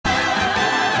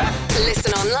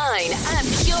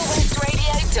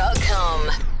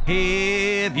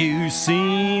Have you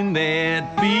seen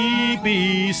that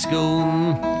BB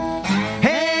Skone?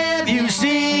 Have you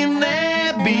seen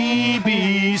that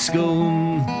BB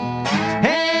Skone?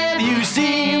 Have you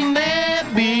seen that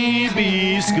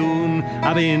BB Skone?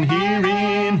 I've been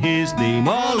hearing his name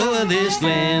all over this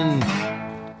land.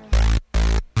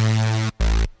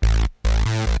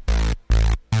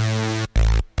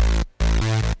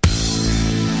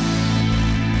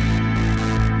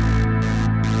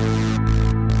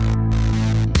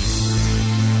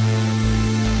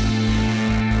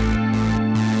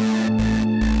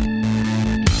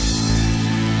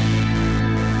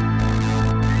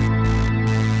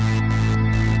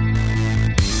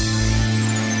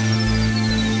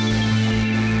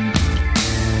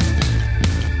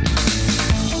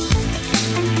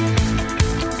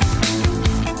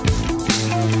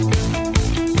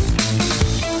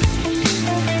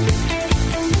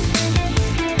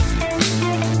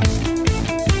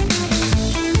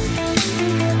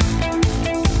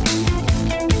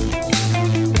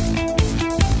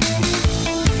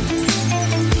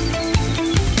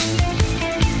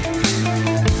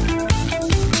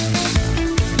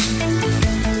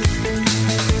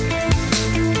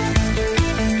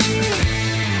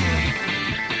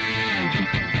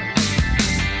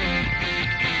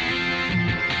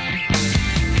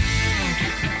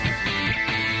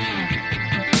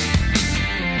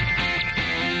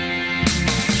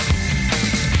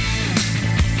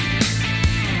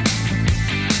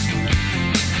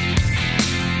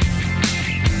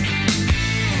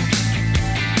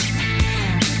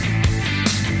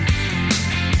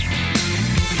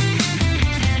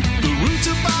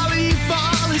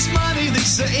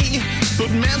 But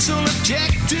man's sole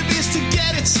objective is to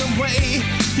get it some way.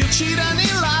 He'll cheat and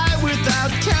he'll lie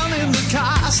without counting the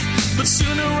cost, but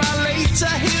sooner or later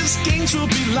his gains will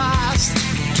be lost.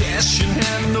 Cash in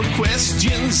hand, no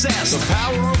questions asked. The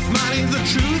power of money, the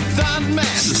truth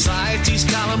unmasked. Society's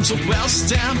columns of wealth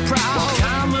stand proud, while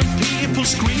common people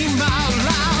scream out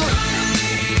loud.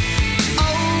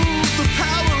 Oh, the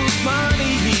power of money.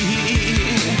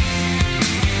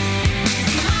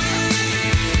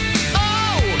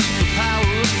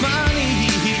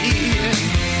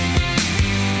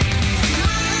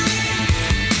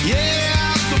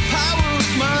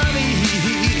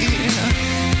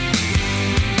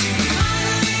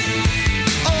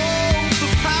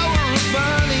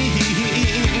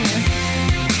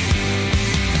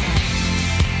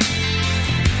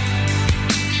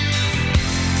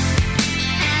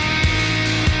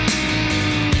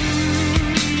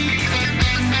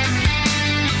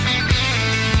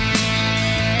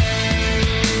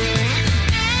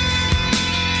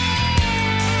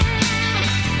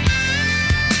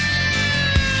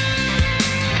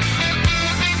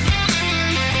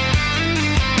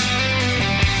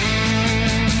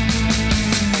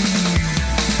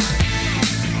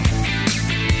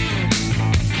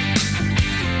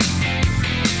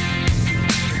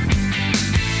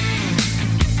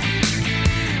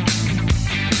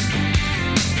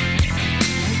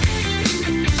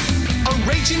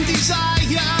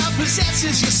 Desire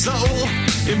possesses your soul.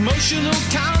 Emotional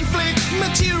conflict,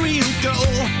 material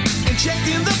goal.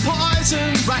 Injecting the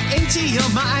poison right into your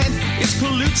mind. It's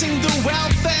polluting the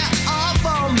welfare of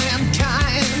all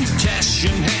mankind. Cash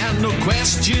in hand, no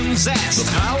questions asked.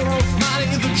 The power of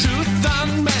money, the truth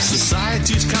unmasked.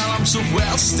 Society's columns of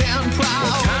wealth stand proud,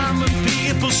 while common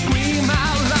people scream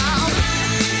out loud.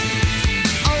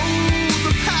 Oh,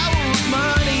 the power of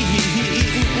money.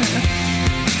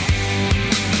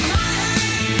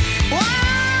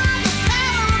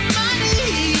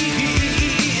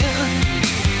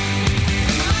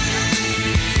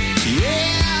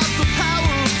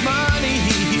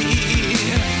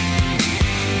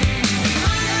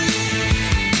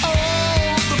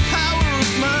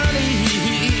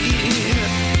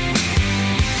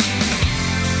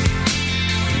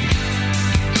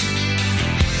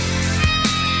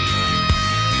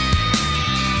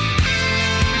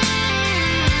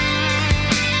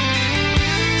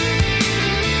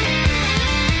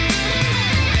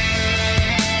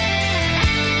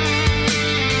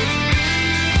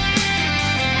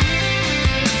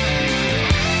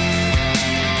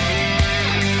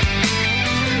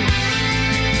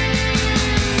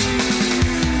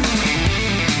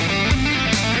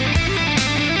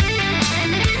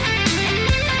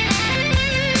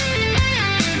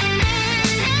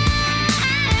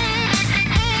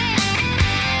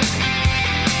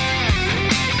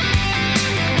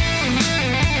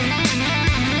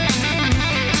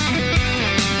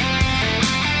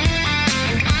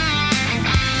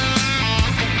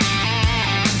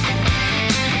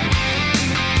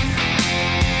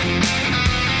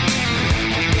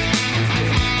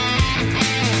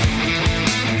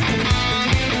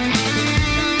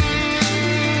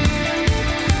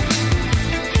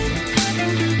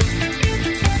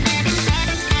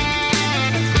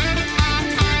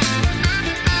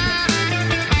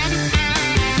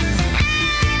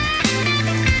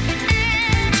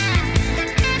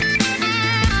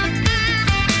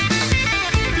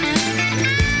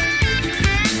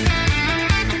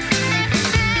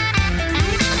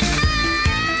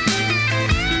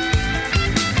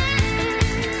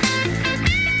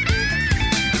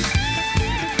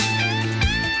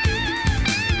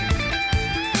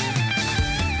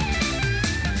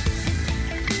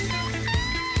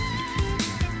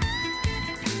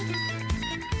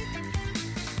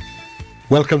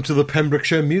 Welcome to the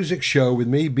Pembrokeshire Music Show with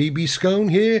me, BB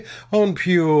Skone, here on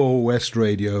Pure West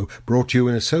Radio, brought to you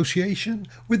in association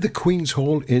with the Queen's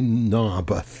Hall in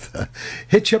Narberth.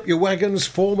 Hitch up your wagons,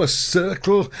 form a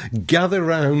circle, gather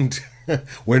round.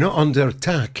 We're not under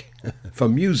attack. For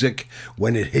music,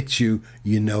 when it hits you,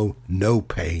 you know no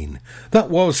pain. That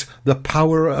was The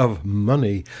Power of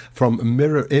Money from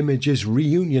Mirror Image's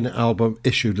reunion album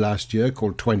issued last year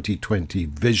called 2020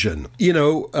 Vision. You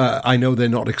know, I know they're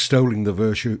not extolling the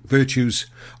virtues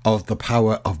of the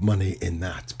power of money in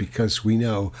that, because we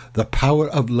know the power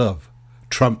of love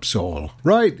trumps all.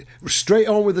 Right, straight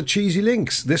on with the cheesy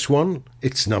links. This one,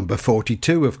 it's number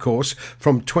 42, of course,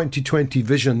 from 2020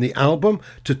 Vision, the album,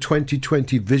 to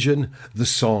 2020 Vision, the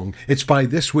song. It's by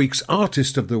this week's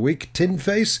Artist of the Week, Tin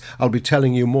Face. I'll be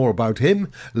telling you more about him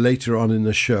later on in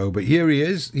the show, but here he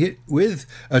is with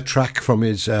a track from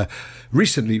his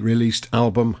recently released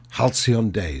album, Halcyon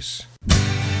Days.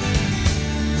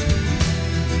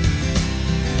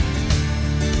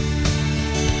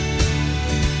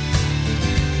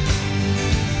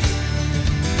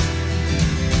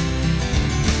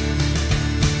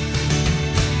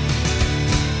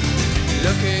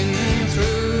 Looking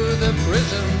through the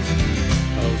prism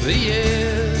of the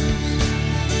years,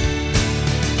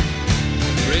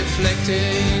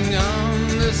 reflecting on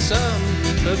the sum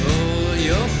of all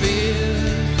your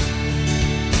fears.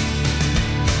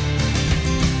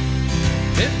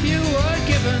 If you were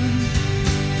given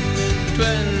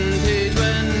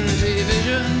 2020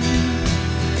 vision,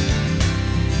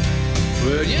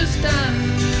 would you stand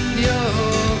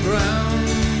your ground?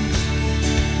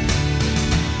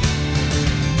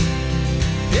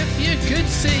 If you could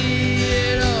see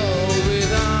it all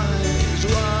with eyes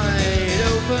wide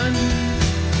open,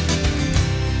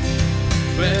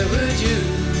 where would you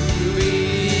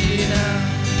be now?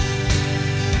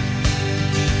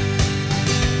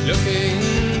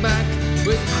 Looking back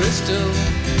with crystal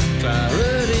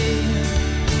clarity,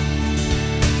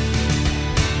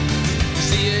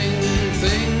 seeing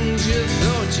things you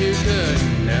thought you could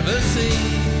never see.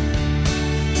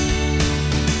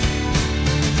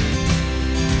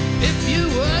 If you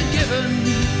were given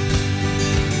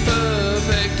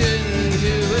perfect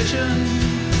intuition,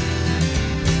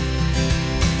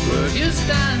 would you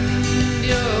stand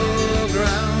your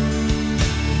ground?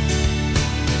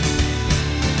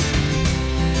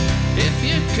 If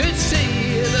you could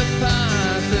see the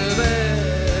path of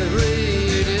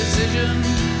every decision,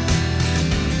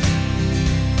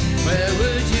 where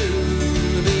would you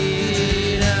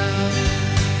be now?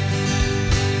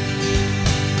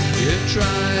 You've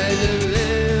tried to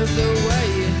live the way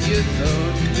you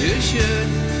thought you should.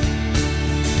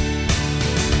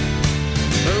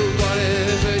 Oh, what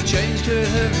if a change could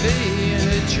have been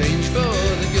a change for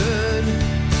the good?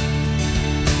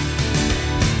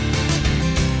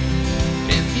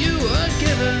 If you were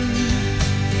given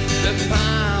the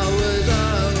powers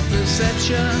of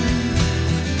perception,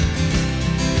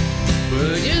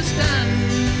 would you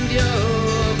stand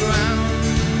your ground?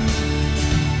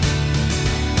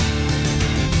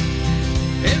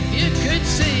 If you could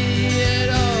see it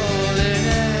all in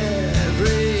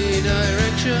every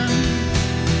direction,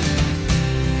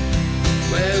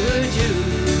 where would you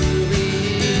be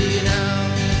now?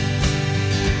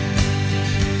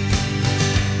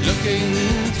 Looking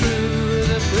through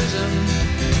the prism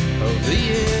of the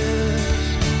years,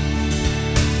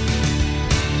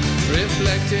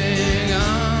 reflecting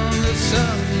on the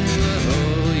sum of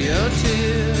all your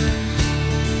tears.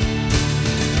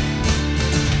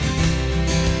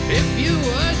 If you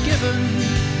were given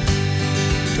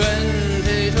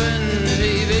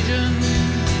 2020 vision,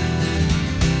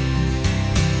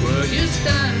 would you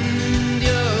stand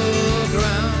your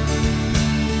ground?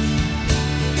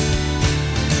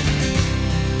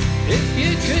 If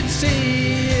you could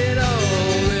see it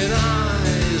all with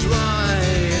eyes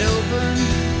wide open,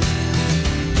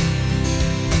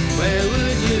 where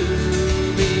would you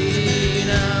be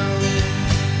now?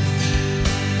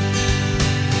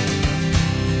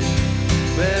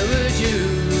 Where would you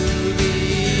be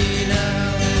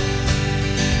now?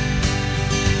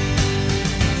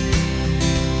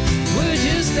 Would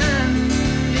you stand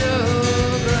your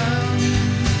ground?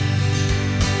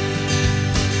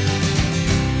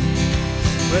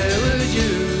 Where would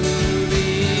you be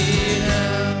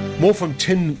now? More from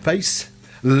Tin Face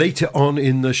later on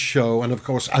in the show. And of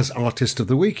course, as Artist of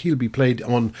the Week, he'll be played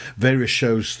on various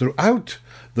shows throughout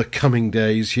the coming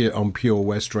days here on Pure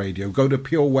West Radio. Go to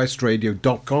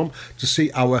purewestradio.com to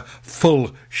see our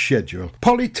full schedule.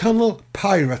 Polytunnel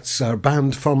Pirates are a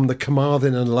band from the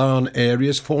Carmarthen and Larne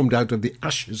areas, formed out of the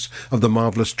ashes of the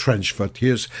marvellous Trenchfoot.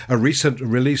 Here's a recent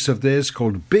release of theirs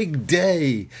called Big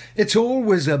Day. It's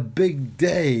always a big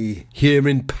day here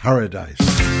in paradise.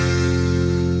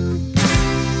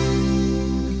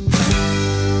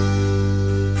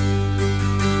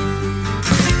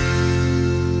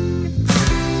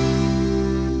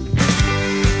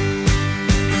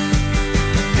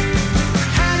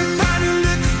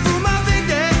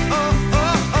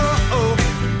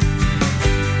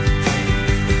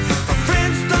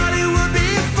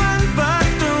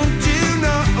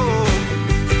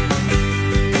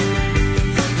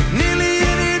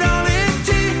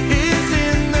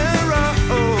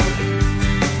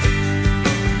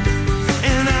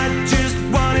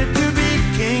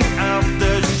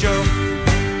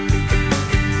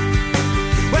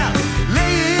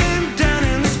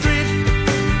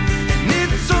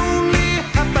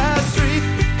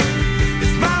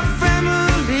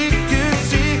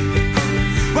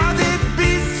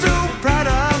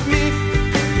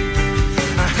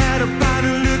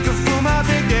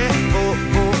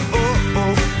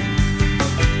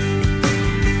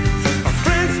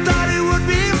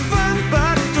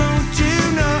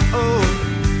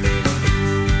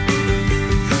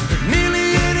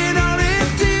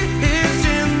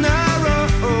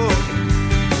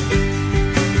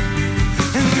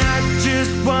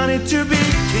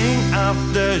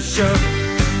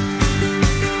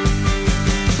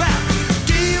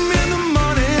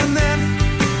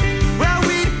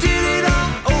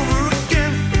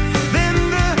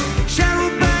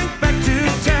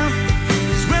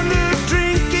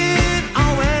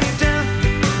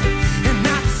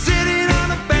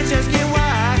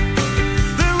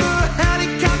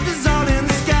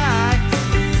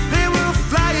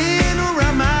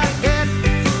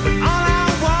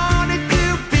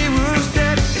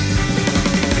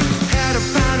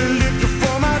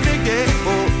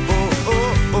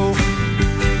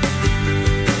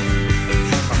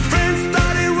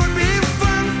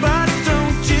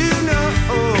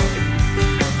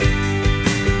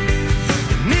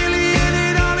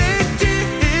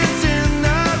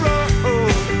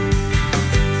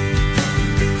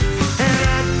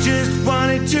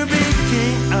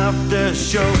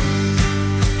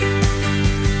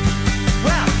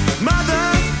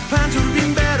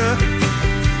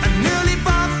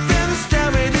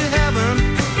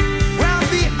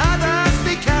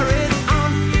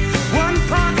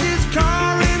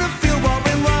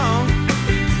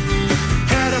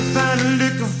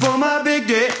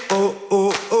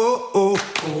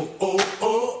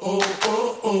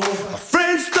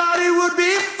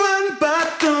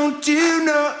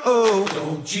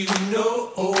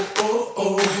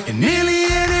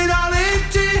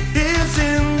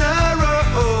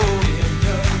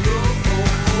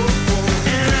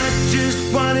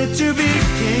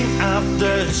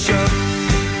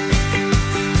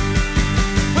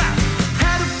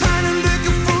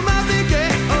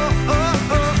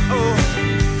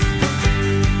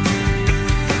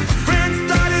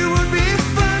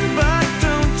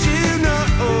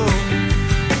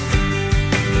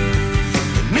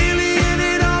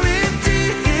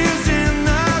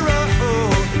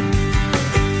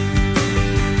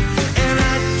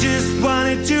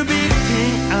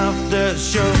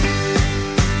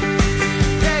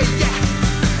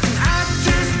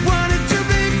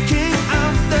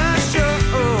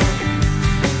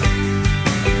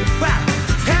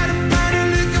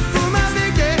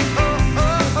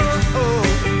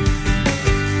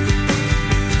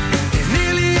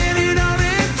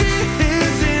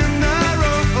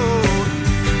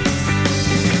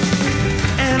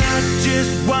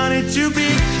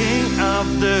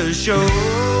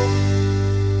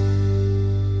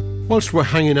 Whilst we're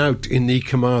hanging out in the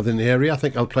Carmarthen area, I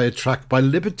think I'll play a track by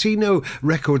Libertino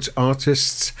Records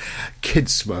artists Kid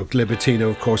Smoke. Libertino,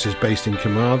 of course, is based in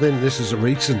Carmarthen. This is a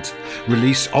recent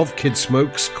release of Kid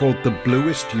Smoke's called The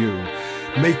Bluest Hue.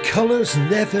 May colours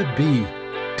never be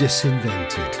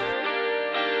disinvented.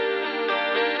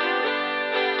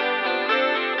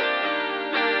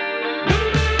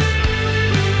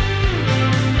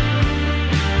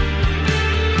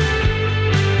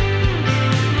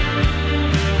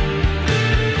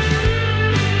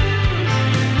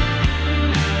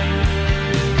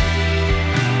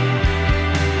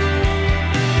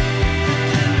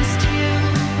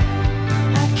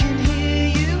 I can hear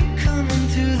you coming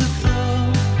through the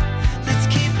floor. Let's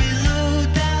keep it low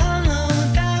down.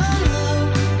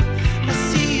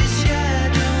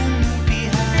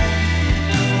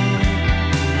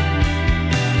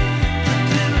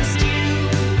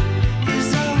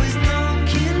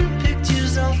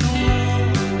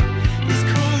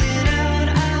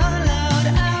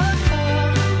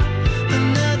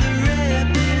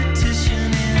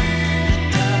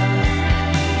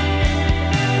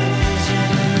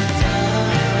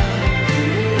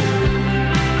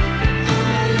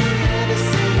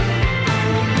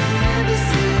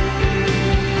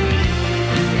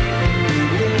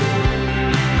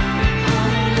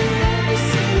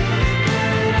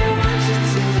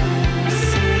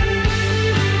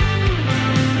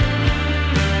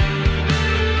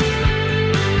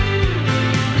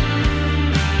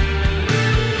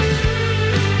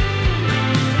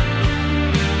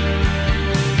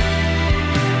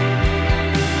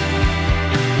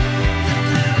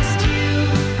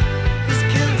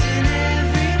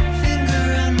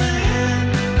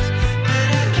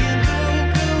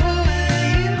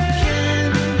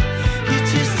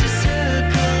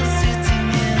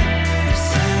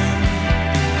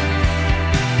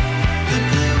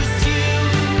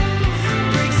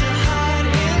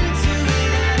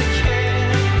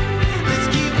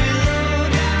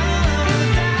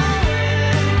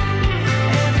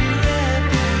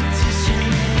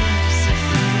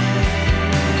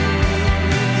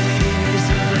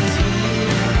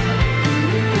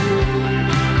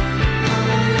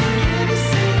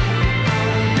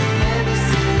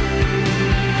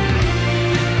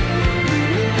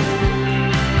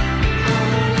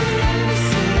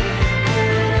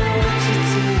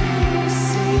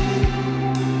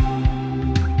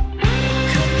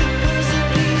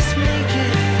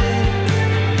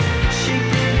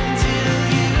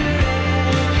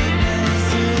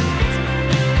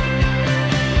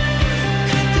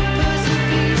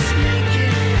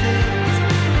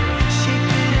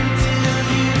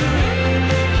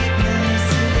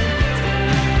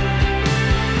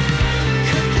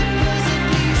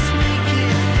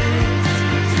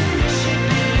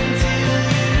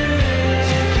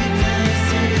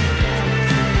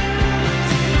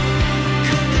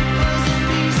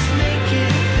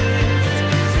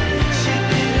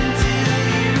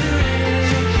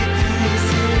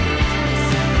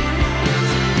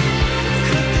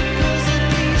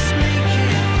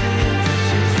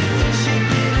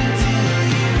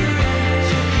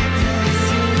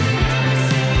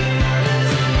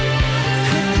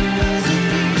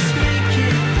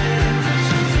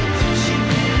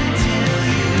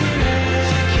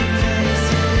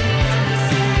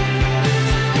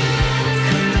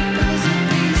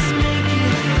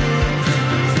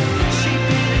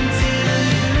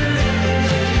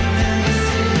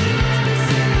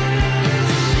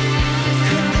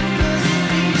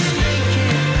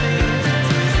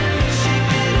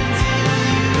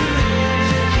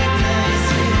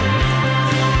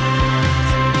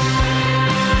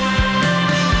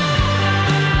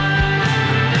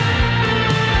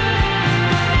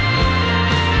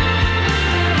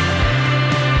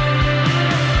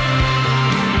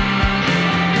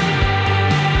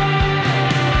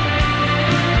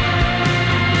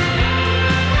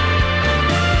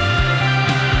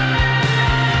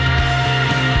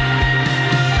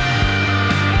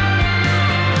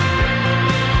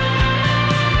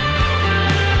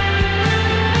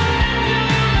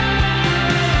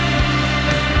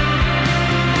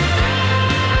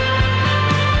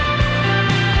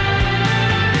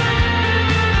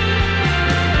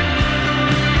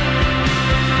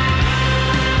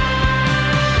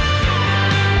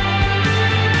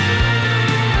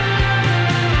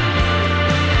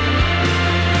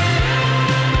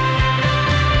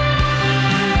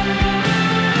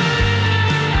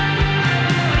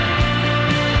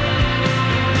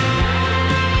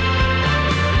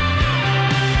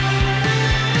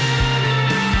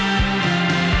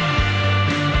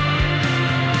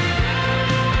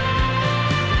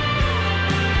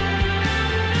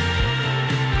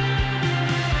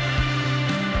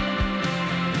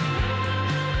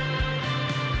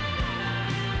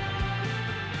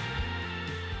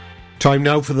 Time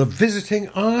now for the Visiting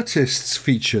Artists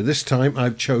feature. This time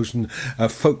I've chosen a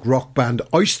folk rock band,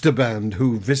 Oyster Band,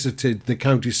 who visited the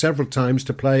county several times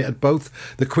to play at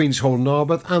both the Queen's Hall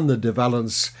Narberth and the De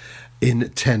Valence in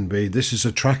Tenby. This is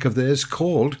a track of theirs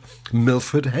called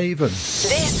Milford Haven.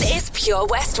 This is Pure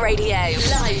West Radio,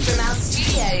 live from our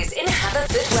studios in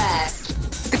Haverfordwest.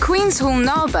 The Queen's Hall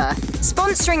Narberth,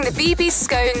 sponsoring the BB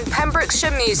Skone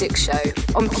Pembrokeshire Music Show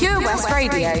on Pure West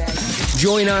Radio.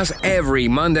 Join us every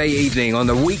Monday evening on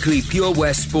the weekly Pure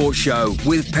West Sports Show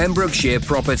with Pembrokeshire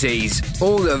Properties.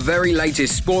 All the very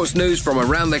latest sports news from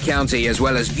around the county, as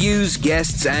well as views,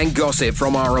 guests and gossip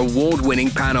from our award-winning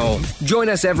panel. Join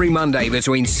us every Monday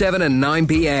between 7 and 9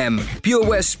 p.m. Pure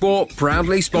West Sport,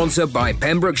 proudly sponsored by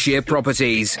Pembrokeshire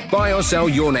Properties. Buy or sell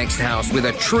your next house with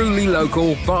a truly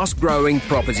local, fast-growing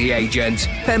property agent.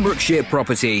 Pembrokeshire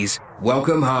Properties.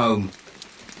 Welcome home.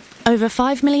 Over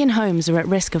 5 million homes are at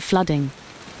risk of flooding,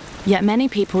 yet many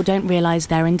people don't realise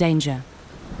they're in danger.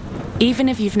 Even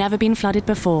if you've never been flooded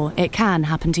before, it can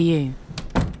happen to you.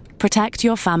 Protect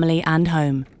your family and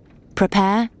home.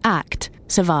 Prepare, act,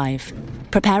 survive.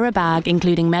 Prepare a bag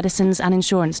including medicines and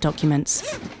insurance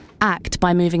documents. Act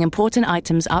by moving important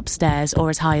items upstairs or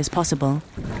as high as possible.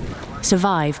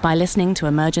 Survive by listening to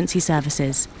emergency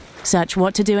services. Search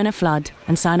what to do in a flood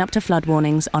and sign up to flood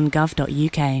warnings on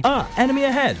gov.uk. Ah, enemy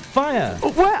ahead. Fire.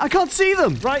 Oh, where? I can't see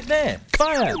them. Right there.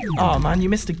 Fire. Oh, man, you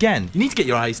missed again. You need to get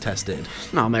your eyes tested.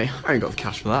 Nah, mate, I ain't got the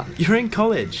cash for that. You're in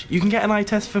college. You can get an eye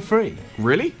test for free.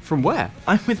 Really? From where?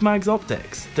 I'm with Mags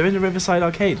Optics. They're in the Riverside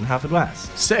Arcade in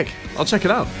Haverfordwest. Sick. I'll check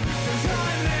it out.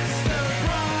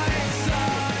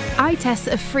 Eye tests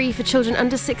are free for children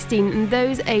under 16 and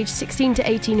those aged 16 to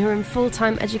 18 who are in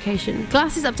full-time education.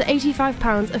 Glasses up to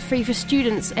 £85 are free for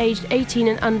students aged 18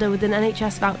 and under with an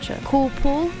NHS voucher. Call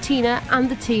Paul, Tina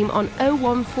and the team on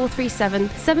 01437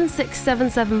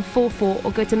 767744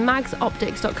 or go to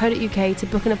magsoptics.co.uk to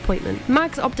book an appointment.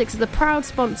 Mags Optics are the proud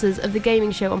sponsors of the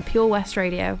gaming show on Pure West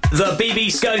Radio. The BB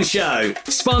Skone Show,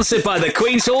 sponsored by the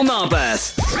Queen's Hall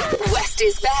Narberth. West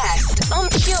is best on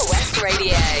Pure West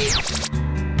Radio.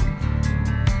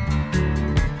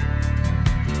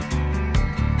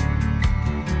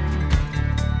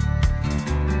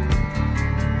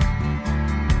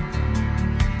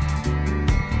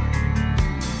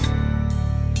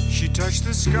 Touch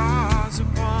the scars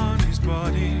upon his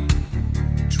body,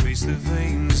 trace the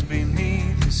veins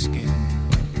beneath his skin.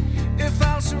 It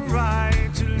felt so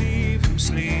right to leave him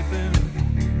sleeping,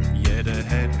 yet her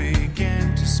head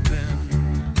began to spin.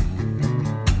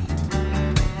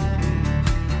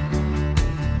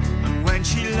 And when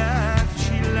she left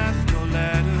no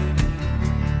letter.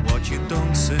 What you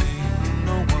don't say,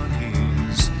 no one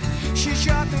hears. She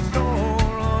shut the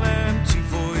door on empty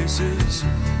voices,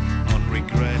 on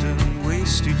regret and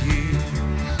wasted years.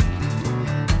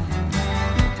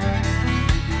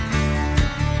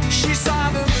 She saw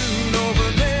the moon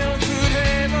over Milford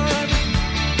Haven,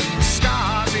 the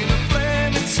stars in a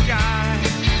flaming sky.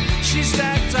 She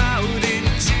stepped out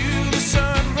into the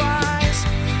sunrise,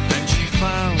 and she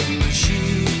found that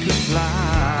she could fly.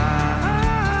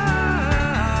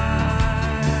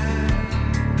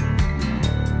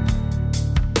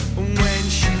 When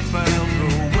she felt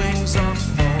her wings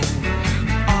unfold,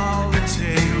 all the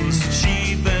tales that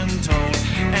she'd been told,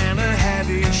 and her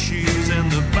heavy shoes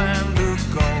and the band of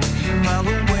gold fell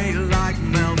away like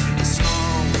melting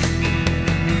snow.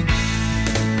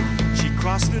 She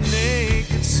crossed the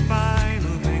naked spine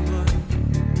of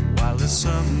England while the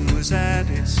sun was at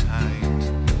its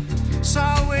height.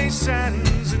 Saw waste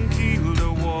sands and keeled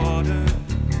her water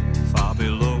far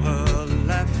below her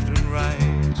left and right.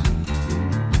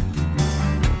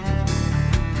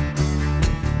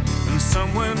 And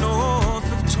somewhere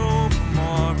north of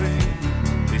Tobermory,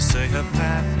 they say her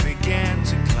path began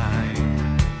to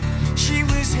climb. She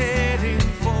was heading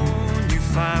for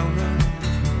Newfoundland,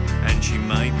 and she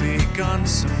might be gone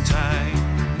sometime.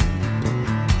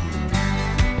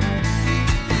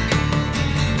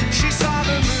 She saw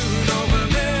the moon over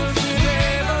Milford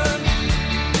Haven,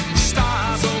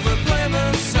 stars over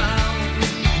Plymouth Sound.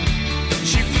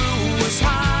 She flew as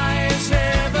high as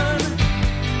heaven,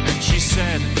 and she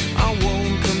said, I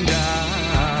won't come down.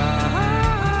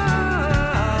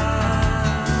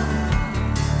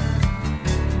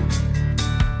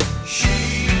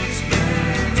 She's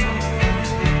been told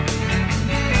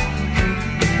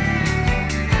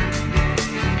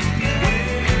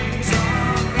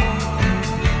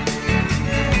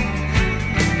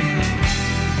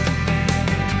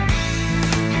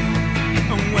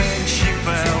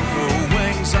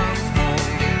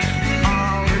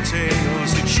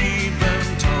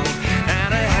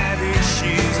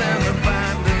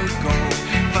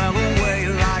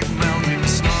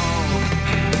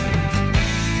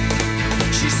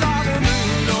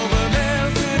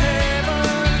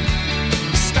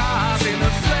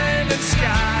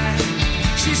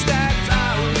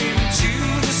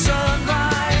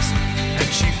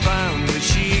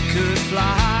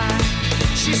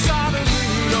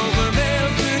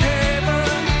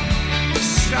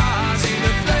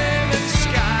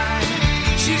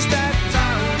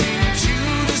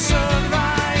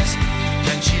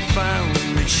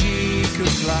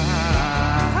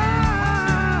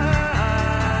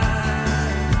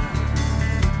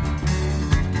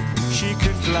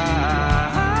fly.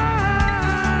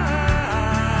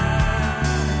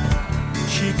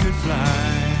 She could fly.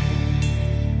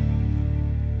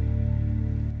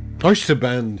 Oyster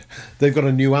Band, they've got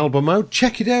a new album out.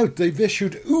 Check it out. They've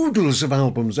issued oodles of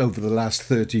albums over the last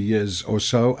 30 years or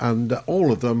so, and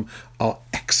all of them are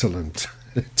excellent.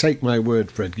 Take my word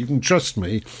for it. You can trust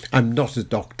me. I'm not a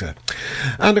doctor.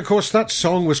 And, of course, that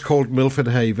song was called Milford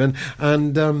Haven,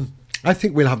 and I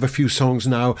think we'll have a few songs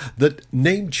now that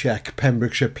name-check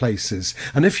Pembrokeshire places.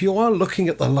 And if you are looking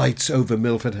at the lights over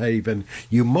Milford Haven,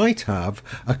 you might have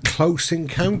a close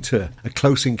encounter. A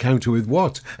close encounter with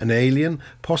what? An alien,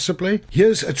 possibly?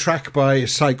 Here's a track by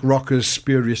psych rockers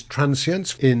Spurious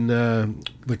Transients in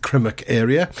the Crimmock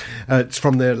area. It's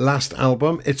from their last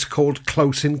album. It's called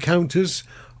Close Encounters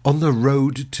on the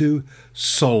Road to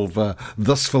Solver,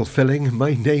 thus fulfilling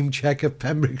my name-check of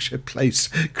Pembrokeshire Place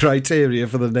criteria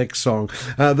for the next song.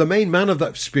 The main man of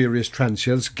that Spurious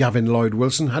Transients, Gavin Lloyd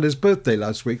Wilson, had his birthday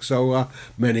last week, so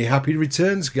many happy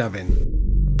returns,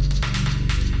 Gavin.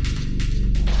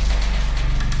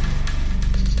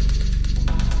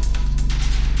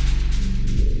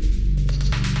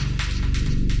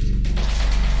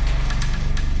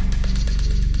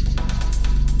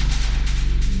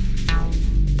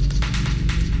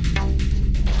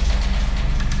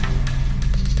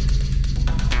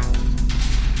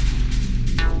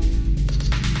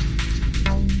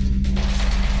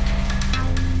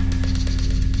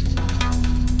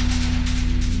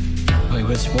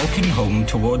 Walking home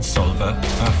towards Solver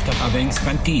after having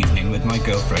spent the evening with my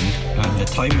girlfriend, and the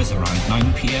time was around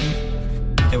 9 p.m.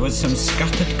 There was some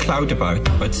scattered cloud about,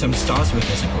 but some stars were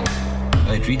visible.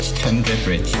 I'd reached Tundra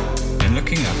Bridge, and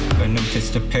looking up, I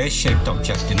noticed a pear-shaped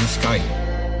object in the sky.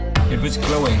 It was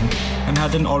glowing and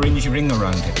had an orange ring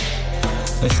around it.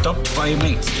 I stopped by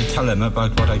mates to tell them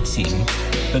about what I'd seen,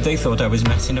 but they thought I was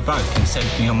messing about and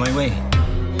sent me on my way.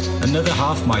 Another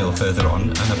half-mile further on,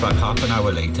 and about half an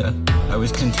hour later, I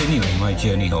was continuing my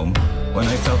journey home when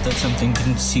I felt that something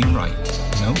didn't seem right,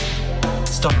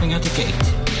 Stopping at a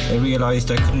gate, I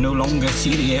realised I could no longer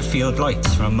see the airfield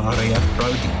lights from RAF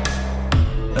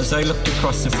Browdy. As I looked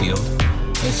across the field,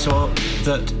 I saw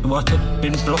that what had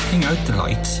been blocking out the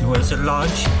lights was a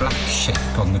large black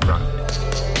shape on the ground.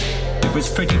 It was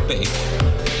pretty big.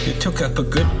 It took up a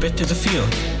good bit of the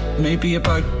field, maybe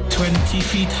about 20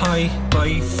 feet high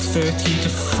by 30 to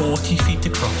 40 feet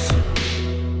across.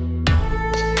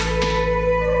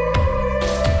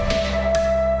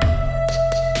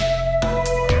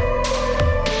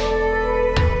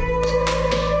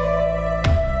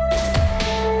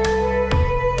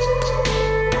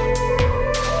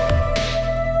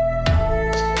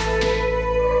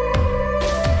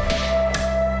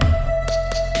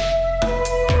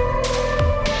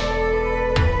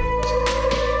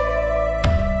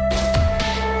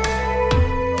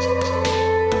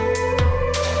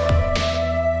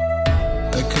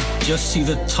 Just see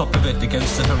the top of it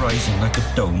against the horizon like a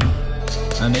dome,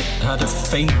 and it had a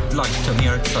faint light on the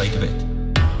outside of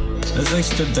it. As I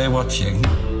stood there watching,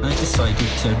 I decided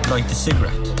to light a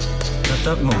cigarette. At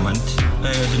that moment,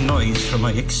 I heard a noise from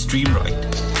my extreme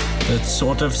right that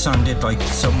sort of sounded like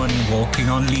someone walking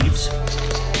on leaves.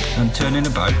 And turning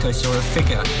about, I saw a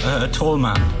figure, a tall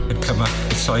man, had come up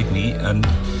beside me, and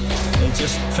I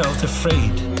just felt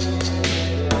afraid.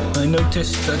 I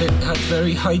noticed that it had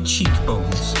very high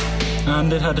cheekbones,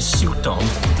 and it had a suit on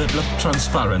that looked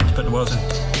transparent but wasn't.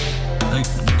 I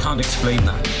can't explain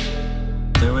that.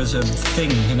 There was a thing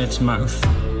in its mouth.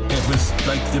 It was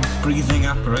like the breathing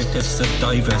apparatus that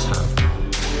divers have.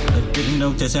 I didn't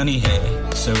notice any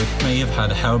hair, so it may have had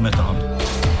a helmet on.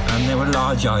 And there were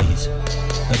large eyes.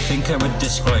 I think I would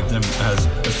describe them as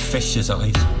a fish's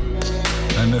eyes.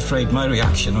 I'm afraid my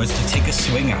reaction was to take a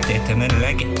swing at it and then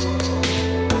leg it.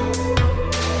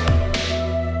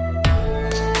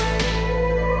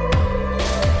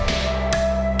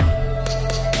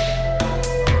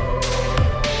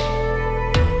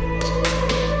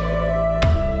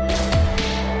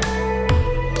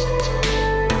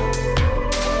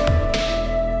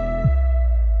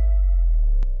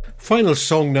 Final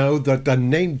song now that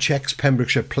name checks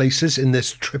Pembrokeshire places in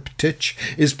this triptych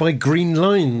is by Green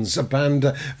Lines, a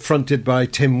band fronted by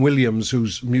Tim Williams,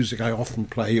 whose music I often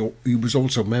play. He was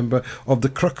also a member of the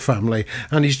Crook family,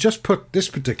 and he's just put this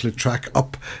particular track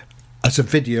up as a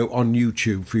video on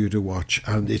YouTube for you to watch,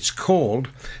 and it's called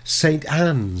St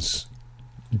Anne's.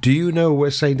 Do you know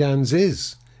where St Anne's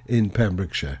is in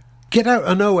Pembrokeshire? Get out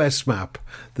an OS map.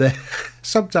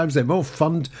 Sometimes they're more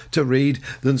fun to read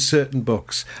than certain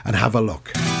books, and have a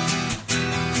look.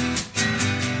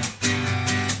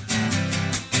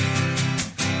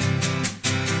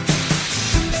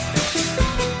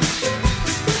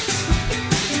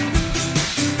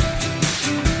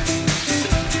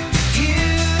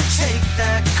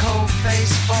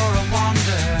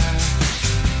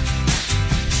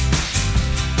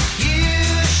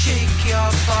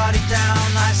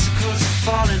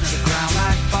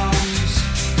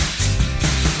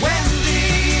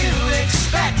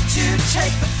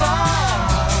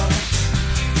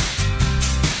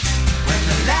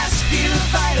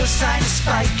 little sign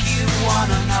spike you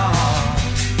wanna know.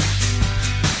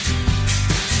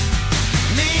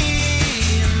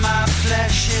 Me, my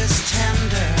flesh is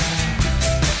tender.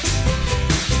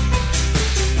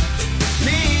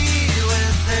 Me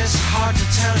with this hard to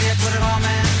tell yet what it all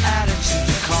meant attitude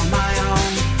to call my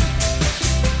own.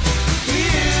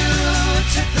 You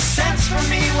took the sense from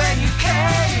me when you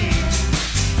came.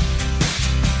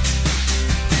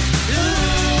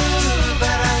 Ooh, but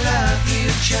I love you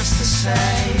just the same.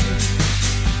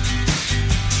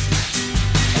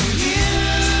 And you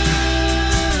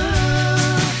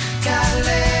got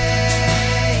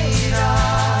laid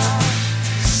off,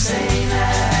 sane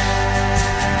as,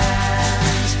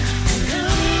 and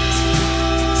ooh,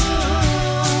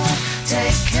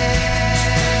 take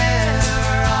care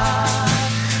of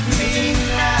me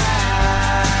now.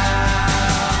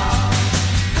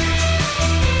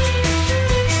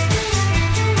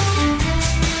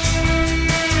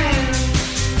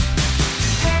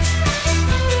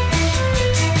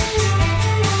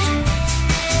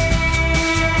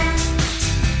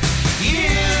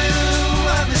 You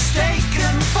are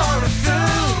mistaken for a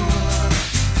fool,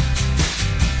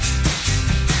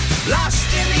 lost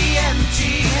in the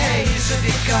empty haze of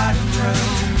your garden room.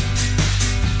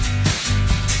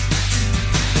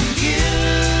 You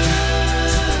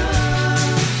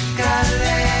got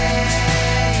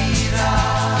laid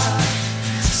off,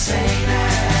 sane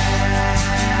as,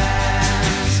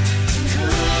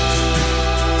 cool,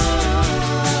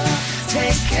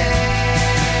 take care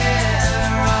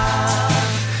of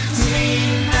me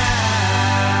now.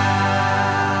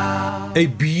 A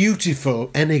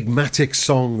beautiful, enigmatic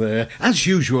song there, as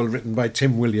usual, written by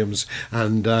Tim Williams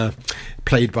and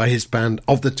played by his band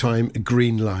of the time,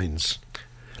 Green Lines.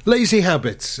 Lazy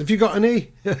Habits, have you got any?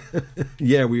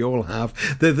 Yeah, we all have.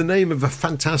 They're the name of a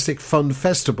fantastic fun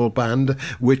festival band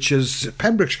which has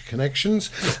Pembrokeshire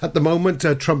connections. At the moment,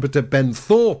 trumpeter Ben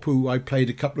Thorpe, who I played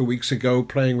a couple of weeks ago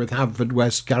playing with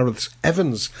Haverfordwest Gareth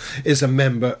Evans, is a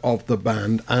member of the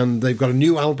band, and they've got a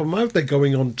new album out. They're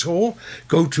going on tour.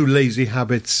 Go to Lazy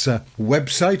Habits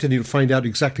website and you'll find out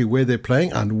exactly where they're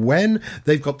playing and when.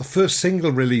 They've got the first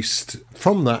single released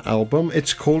from that album.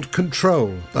 It's called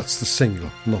Control. That's the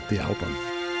single, not the album.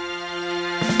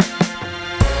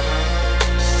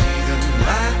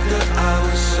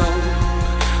 Our soul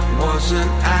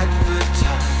wasn't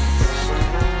advertised.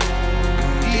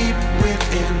 Deep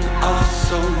within our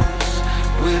souls,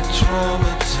 we're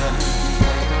traumatized.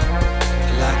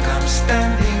 Like I'm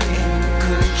standing in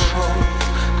control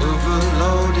of a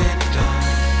loaded gun.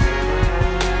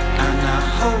 And I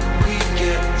hope we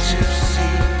get to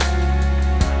see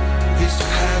this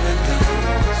paradise.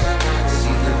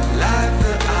 See the life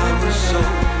that our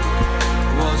soul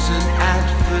wasn't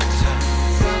advertised.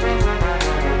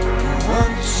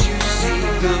 Once you see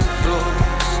the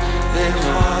flaws, they're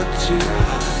hard to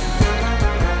hide.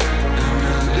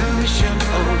 An illusion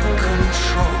of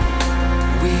control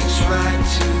we try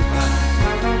to buy.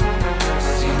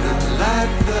 See the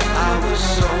life that our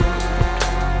soul.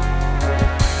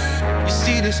 You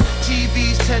see this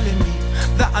TV's telling me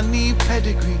that I need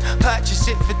pedigree. Purchase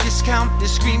it for discount, the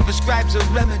screen prescribes a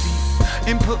remedy.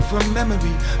 Input from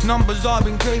memory, numbers are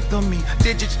engraved on me.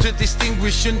 Digits to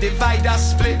distinguish and divide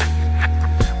us split.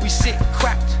 We sit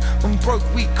cracked and broke,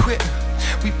 we quit.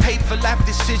 We paid for life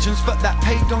decisions, but that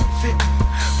pay don't fit.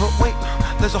 But wait,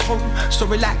 there's a hope, so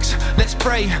relax, let's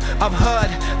pray. I've heard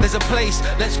there's a place,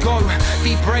 let's go,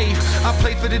 be brave. I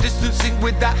play for the distancing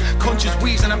with that conscious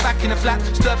weaves, and I'm back in the flat,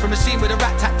 stirred from a scene with a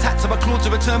rat-tat-tat. So I claw to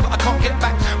return, but I can't get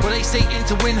back. Well, they say in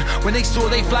to win, when they saw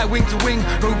they fly wing to wing.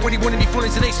 Nobody wanted me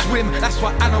falling, so they swim. That's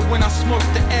why I know when I smoke,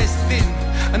 the air's thin.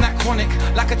 And that chronic,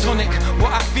 like a tonic,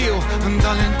 what I feel. And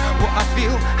darling, what I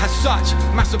feel has such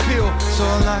mass appeal. So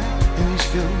alive in these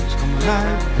fields, come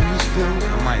alive in these fields. I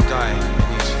might die in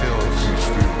these fields.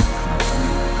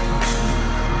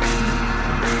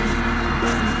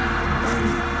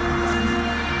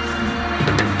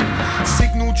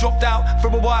 Signal dropped out for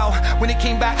a while. When it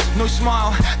came back, no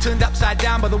smile. Turned upside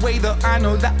down by the way that I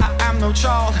know that I am no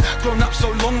child. Grown up so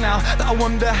long now that I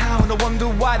wonder how and I wonder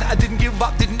why. That I didn't give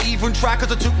up, didn't even try.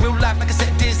 Cause I took real life like I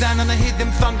set tears down and I hear them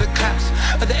thunderclaps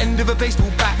at the end of a baseball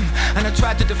bat. And I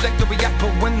tried to deflect the react, but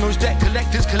when those debt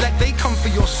collectors collect, they come for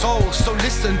your soul. So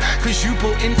listen, cause you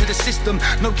bought into the system.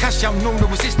 No cash out, no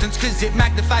resistance, cause it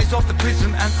magnifies off the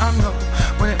prism. And I know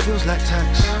when it feels like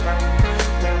tax,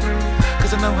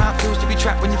 cause I know how it feels to be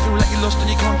trapped when you feel like you're lost and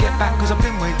you can't get back. Cause I've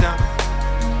been way down.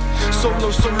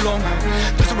 solo so long.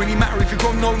 Doesn't really matter if you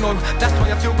grow, no. That's why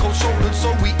I feel cold shouldered.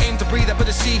 So we aim to breathe out by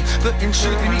the sea, but in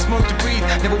truth we need smoke to breathe.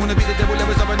 Never wanna be the devil,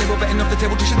 levels are a nibble, betting off the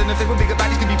table. Just shouldn't have ever bigger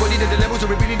baddies can be bodied at the levels. All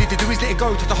we really need to do is let it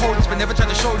go. Touch the holders, but never try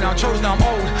to show. Now I chose, now I'm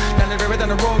old. Down the river, down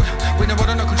the road, with no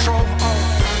road under control.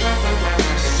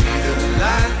 See the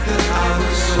life that I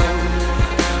was sold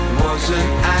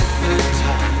wasn't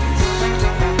advertised.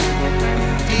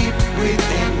 Deep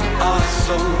within our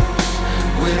souls,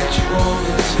 we're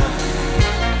traumatized.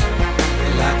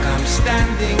 Like I'm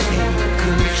standing in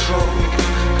control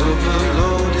of a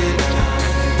loaded gun.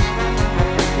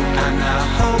 And I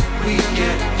hope we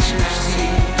get to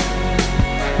see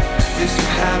this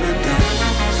paradise.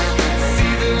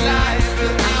 See the life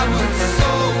that I was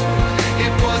sold,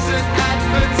 it wasn't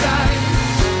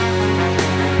advertised.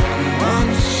 And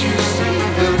once you see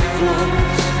the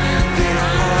flaws, they're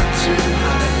hard to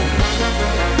hide.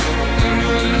 An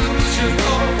illusion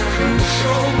of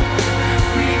control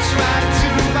we try to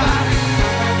buy.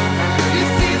 You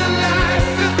see the life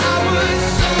that I was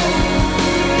sold.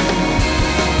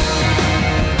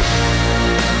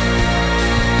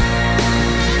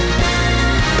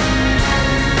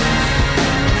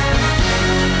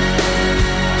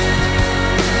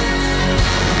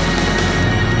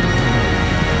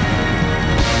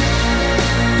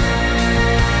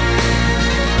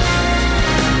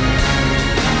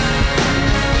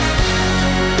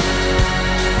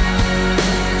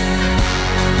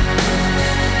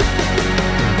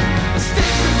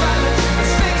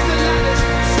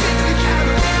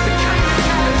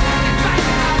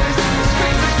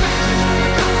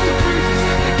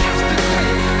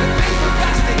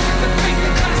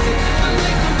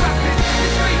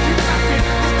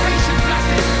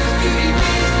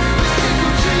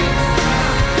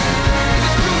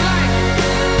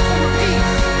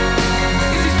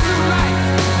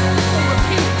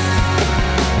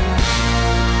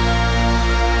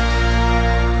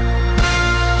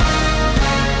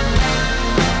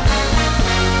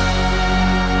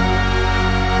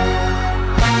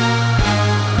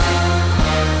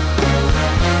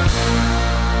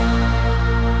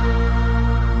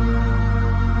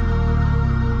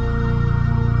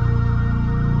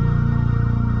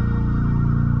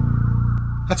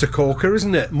 That's a corker,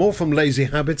 isn't it? More from Lazy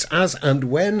Habits as and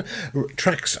when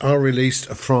tracks are released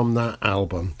from that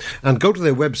album. And go to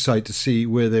their website to see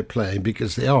where they're playing,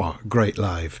 because they are great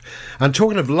live. And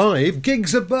talking of live,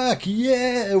 gigs are back,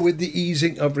 yeah, with the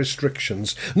easing of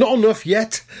restrictions. Not enough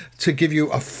yet to give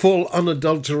you a full,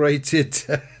 unadulterated,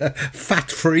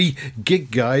 fat-free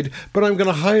gig guide, but I'm going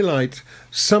to highlight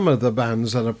some of the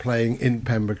bands that are playing in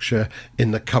Pembrokeshire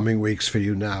in the coming weeks for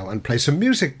you now and play some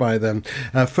music by them.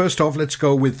 First off, let's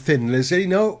go with Thin Lizzy.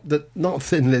 No, not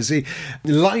Thin Lizzy.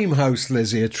 Limehouse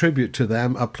Lizzy, a tribute to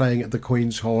them, are playing at the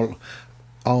Queen's Hall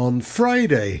on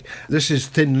Friday. This is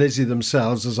Thin Lizzy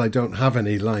themselves, as I don't have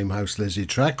any Limehouse Lizzy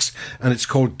tracks, and it's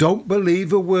called Don't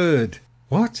Believe a Word.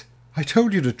 What? I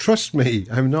told you to trust me.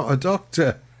 I'm not a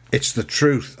doctor. It's the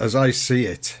truth as I see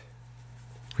it.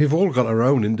 We've all got our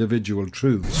own individual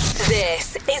truths.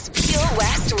 This is Pure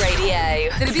West Radio.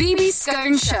 The BB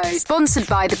Skone Show, sponsored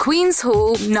by the Queen's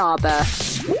Hall, Narberth.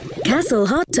 Castle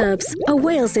Hot Tubs are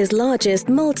Wales's largest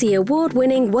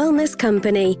multi-award-winning wellness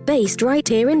company based right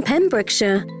here in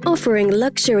Pembrokeshire, offering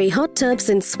luxury hot tubs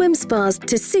and swim spas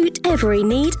to suit every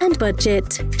need and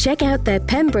budget. Check out their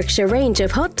Pembrokeshire range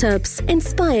of hot tubs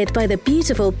inspired by the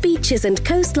beautiful beaches and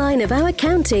coastline of our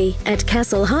county at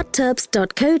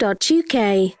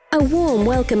castlehottubs.co.uk. A warm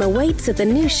welcome awaits at the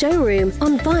new showroom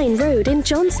on Vine Road in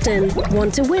Johnston.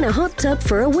 Want to win a hot tub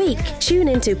for a week? Tune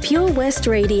into Pure West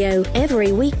Radio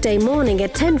every weekday morning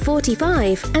at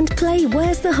 10:45 and play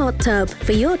Where's the Hot Tub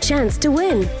for your chance to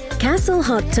win. Castle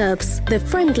Hot Tubs, the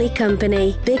friendly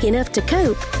company, big enough to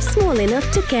cope, small enough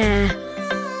to care.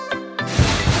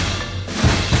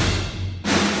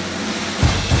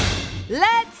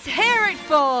 Let's hear it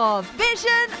for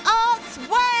Vision Arts Wales!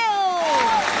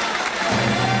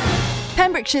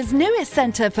 Pembrokeshire's newest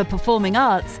centre for performing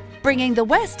arts, bringing the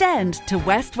West End to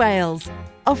West Wales,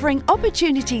 offering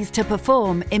opportunities to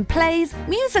perform in plays,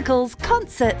 musicals,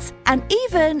 concerts, and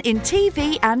even in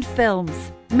TV and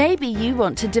films. Maybe you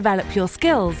want to develop your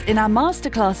skills in our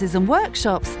masterclasses and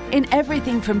workshops in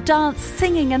everything from dance,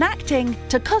 singing and acting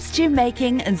to costume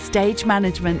making and stage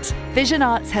management. Vision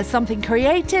Arts has something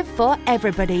creative for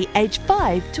everybody aged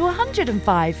 5 to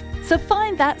 105. So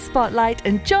find that spotlight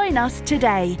and join us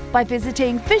today by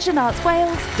visiting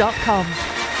visionartswales.com.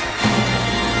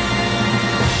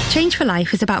 Change for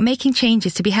Life is about making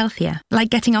changes to be healthier, like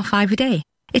getting off 5 a day.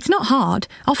 It's not hard.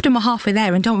 Often we're halfway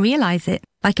there and don't realise it,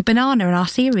 like a banana in our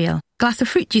cereal, glass of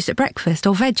fruit juice at breakfast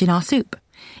or veg in our soup.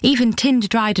 even tinned,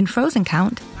 dried and frozen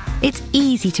count. It's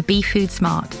easy to be food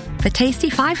smart. For tasty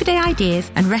 5-a-day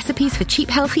ideas and recipes for cheap,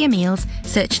 healthier meals,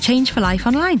 search Change for Life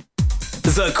online.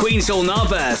 The Queen's Hall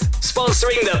Narberth,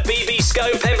 sponsoring the BB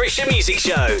Skone Pembrokeshire Music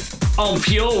Show on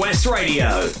Pure West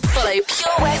Radio. Follow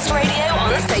Pure West Radio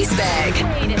on Facebook.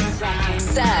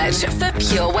 Search for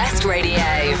Pure West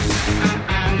Radio.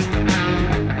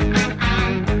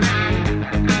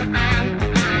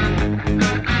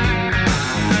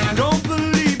 Don't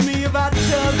believe me if I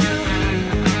tell you,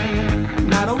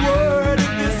 not a word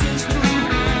of this is true.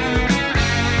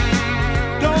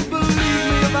 Don't believe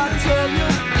me if I tell you,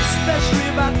 especially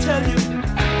if I tell you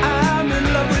I'm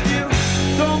in love with you.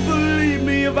 Don't believe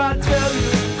me if I tell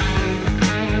you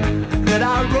that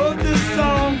I wrote this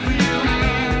song for you.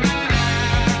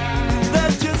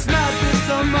 That just might be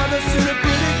some other silly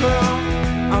pretty girl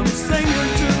I'm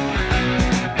singing to.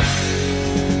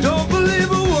 Don't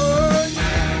believe a word,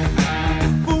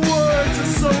 for words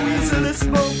are so easily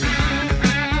spoken.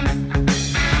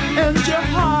 And your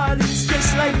heart is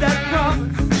just like that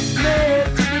promise made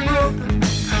to be broken.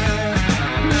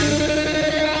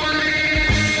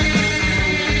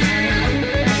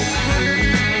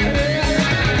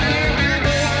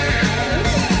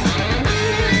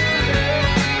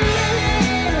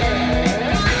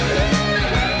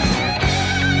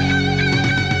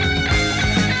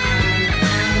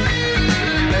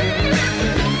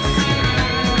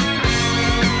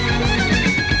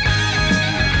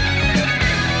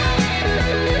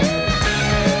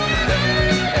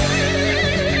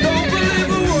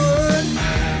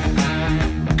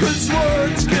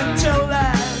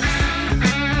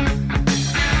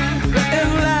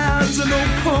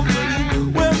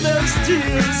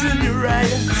 Tears in your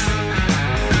eyes.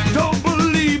 Don't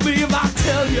believe me if I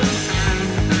tell you,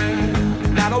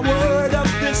 not a word of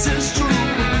this is true.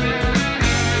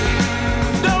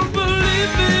 Don't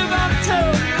believe me if I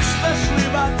tell you, especially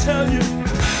if I tell you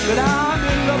that I'm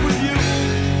in love with you.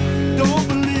 Don't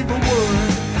believe a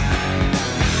word.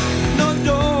 No,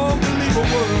 don't believe a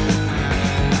word.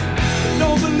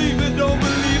 Don't believe me, don't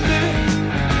believe me.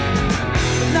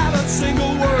 Not a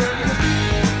single word.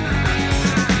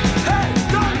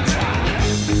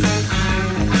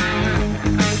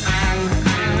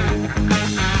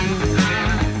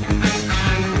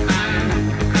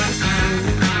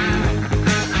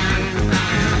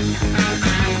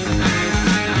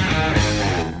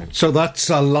 So that's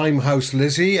Limehouse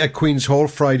Lizzie at Queen's Hall,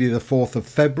 Friday the 4th of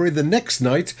February. The next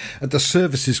night at the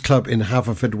Services Club in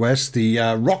Haverfordwest, the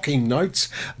Rocking Nights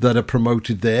that are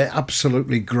promoted there.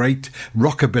 Absolutely great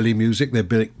rockabilly music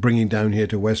they're bringing down here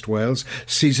to West Wales.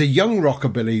 Sees a young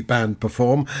rockabilly band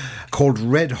perform called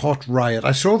Red Hot Riot.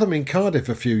 I saw them in Cardiff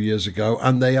a few years ago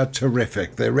and they are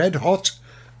terrific. They're red hot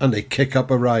and they kick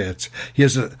up a riot.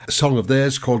 Here's a song of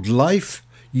theirs called Life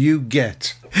You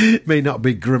Get. It may not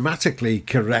be grammatically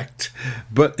correct,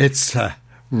 but it's a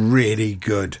really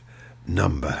good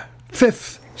number.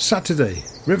 5th Saturday,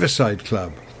 Riverside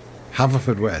Club,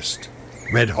 Haverfordwest,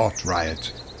 Red Hot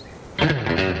Riot.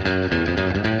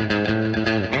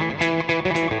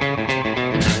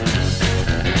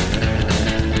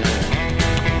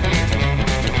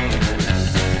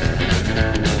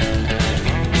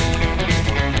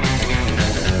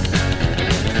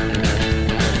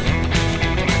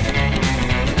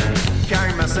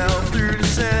 Through the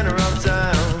center of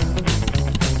town,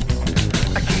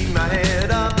 I keep my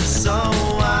head up so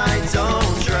I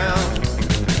don't drown.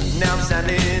 Now I'm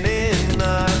standing in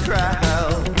the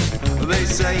crowd. They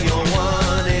say you're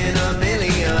one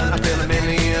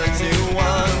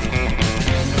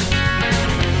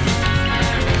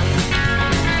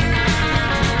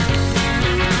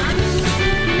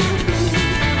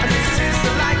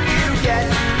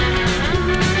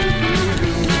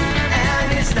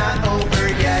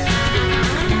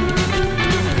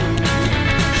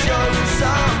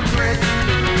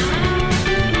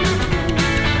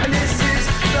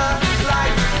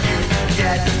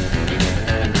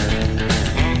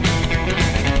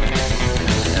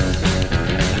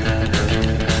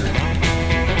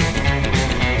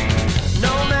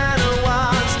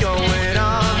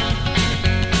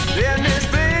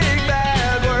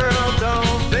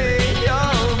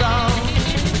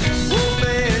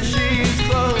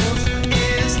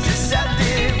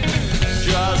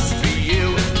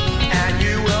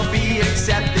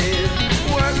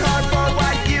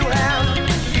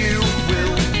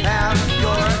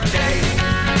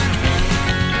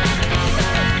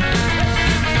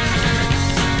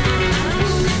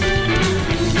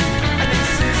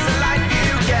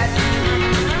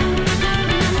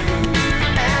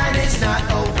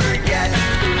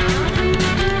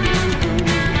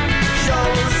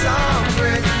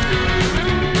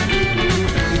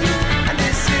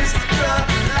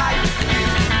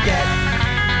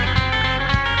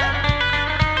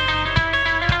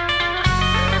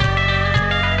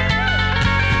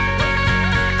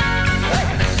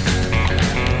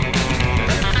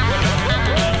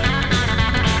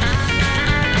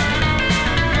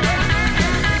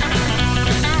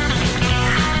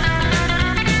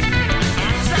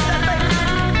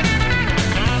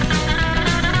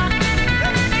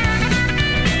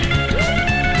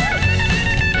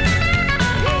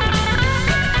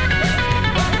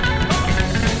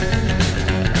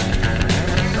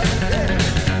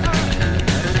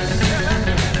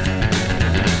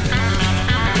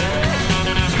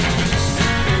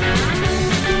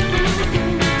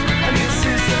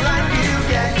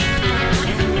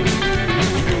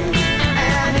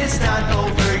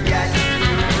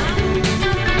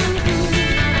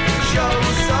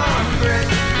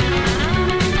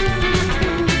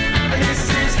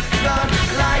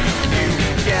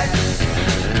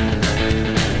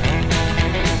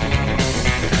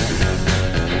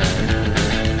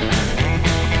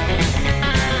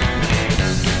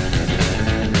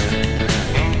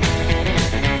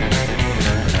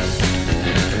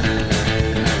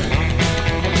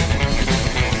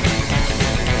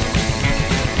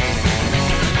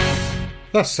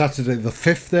That's Saturday the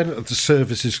 5th then at the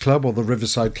Services Club or the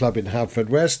Riverside Club in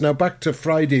Haverfordwest. Now back to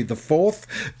Friday the 4th.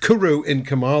 Cwrw in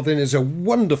Carmarthen is a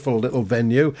wonderful little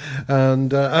venue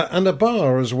and a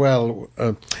bar as well.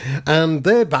 And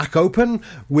they're back open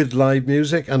with live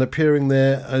music, and appearing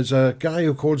there as a guy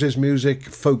who calls his music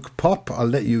folk pop. I'll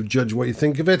let you judge what you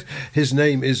think of it. His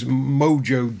name is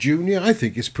Mojo Jr. I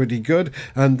think it's pretty good.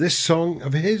 And this song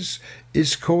of his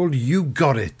is called You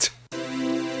Got It.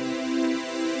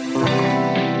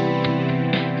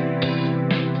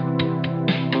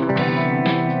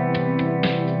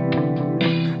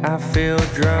 I feel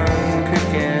drunk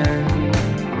again,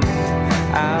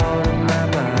 out of my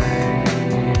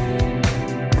mind.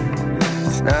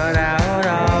 It's not out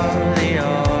of the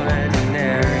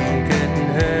ordinary, couldn't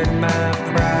hurt my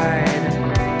pride.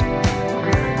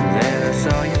 Then I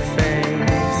saw your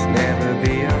face, never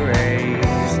be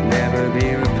erased, never be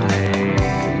replaced.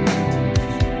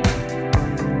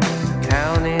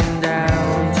 Counting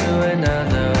down to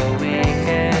another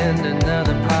weekend,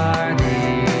 another party.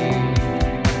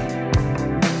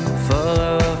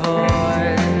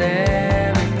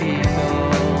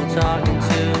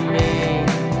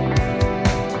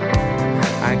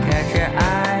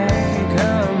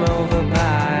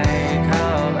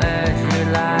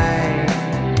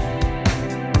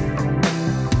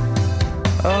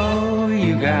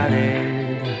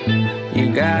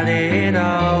 Got it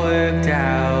all worked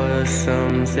out or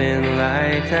something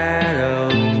like that. Oh,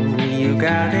 you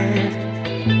got it,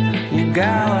 you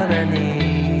got what I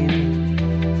need.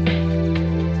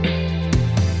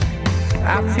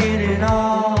 I feel it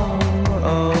all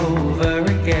over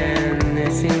again.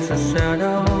 It seems so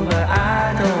subtle, but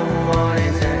I don't want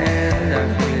it to end.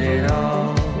 I feel it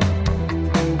all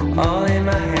in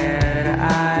my head.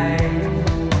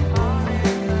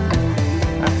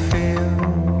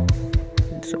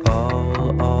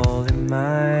 All in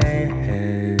my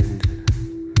head.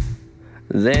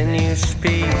 Then you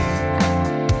speak,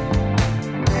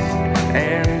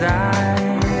 and I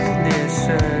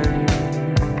listen.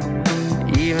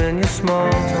 Even your small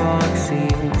talk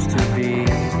seems to be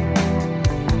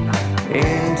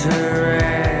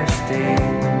interesting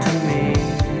to me.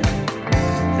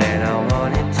 Then I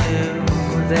wanted to,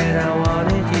 then I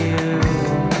wanted you.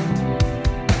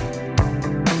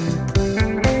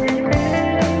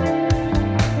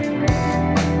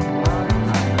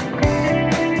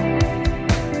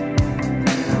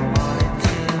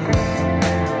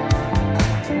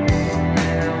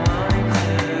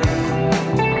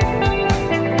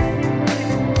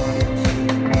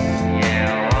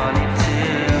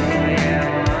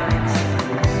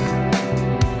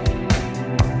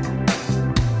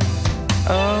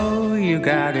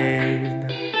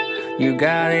 You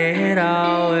got it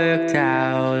all worked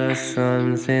out or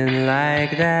something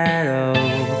like that. Oh,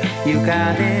 you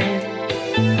got it,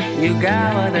 you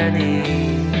got what I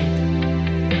need.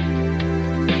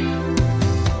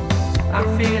 I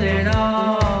feel it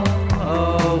all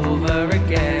over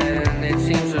again. It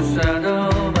seems so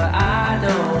subtle, but I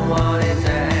don't want it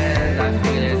to end. I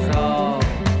feel it's all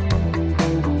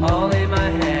in my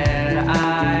head.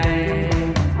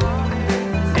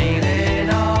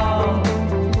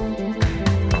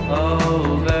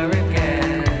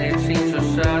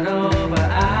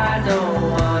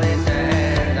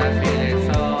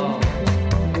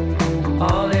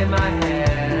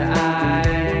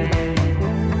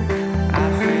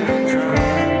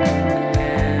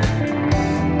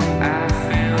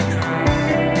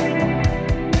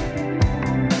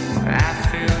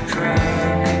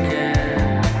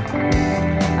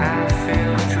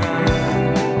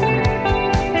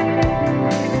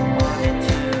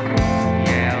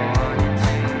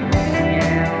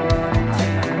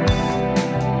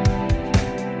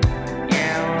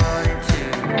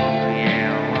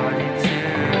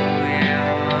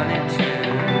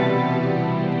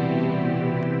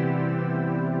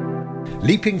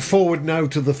 Leaping forward now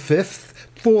to the 5th,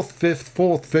 4th, 5th,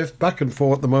 4th, 5th, back and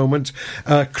forth at the moment.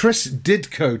 Chris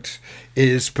Didcote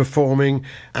is performing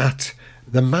at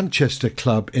the Manchester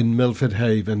Club in Milford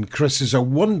Haven. Chris is a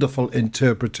wonderful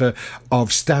interpreter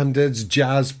of standards,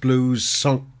 jazz, blues,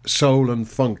 soul and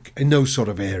funk in those sort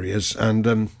of areas.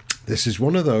 And this is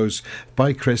one of those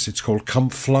by Chris. It's called Come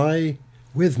Fly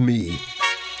With Me.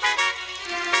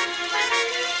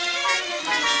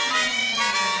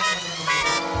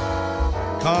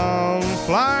 Come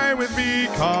fly with me,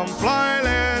 come fly,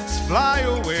 let's fly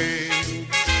away.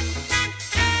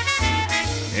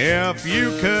 If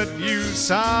you could use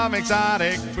some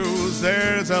exotic booze,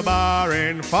 there's a bar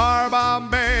in far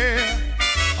Bombay.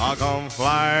 Oh, come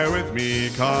fly with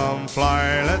me, come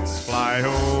fly, let's fly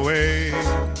away.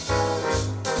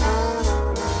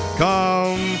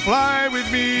 Come fly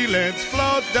with me, let's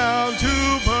float down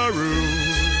to Peru.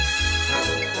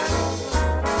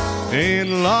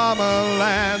 In Llama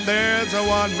Land there's a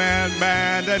one-man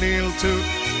band and he'll toot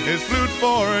his flute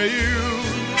for you.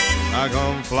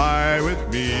 Come fly with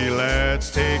me, let's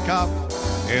take off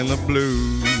in the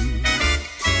blue.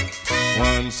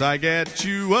 Once I get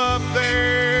you up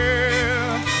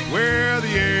there where the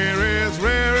air is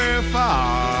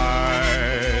rarefied,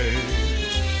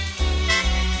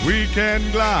 we can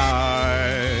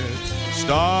glide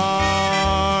starry-eyed.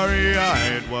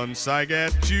 Once I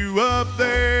get you up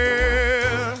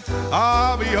there,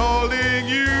 I'll be holding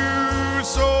you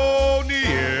so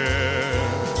near.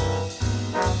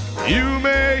 You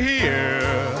may hear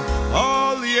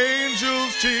all the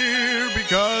angels cheer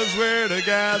because we're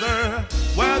together.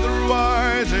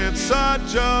 Weather-wise, it's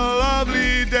such a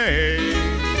lovely day.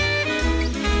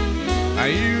 Now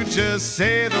you just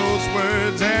say those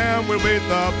words and we'll beat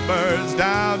the birds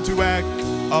down to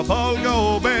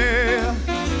Acapulco Bay.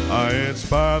 It's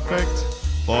perfect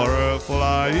for a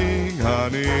flying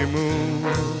honeymoon.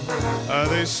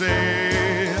 They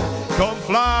say, come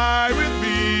fly with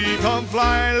me, come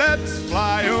fly, let's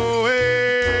fly away.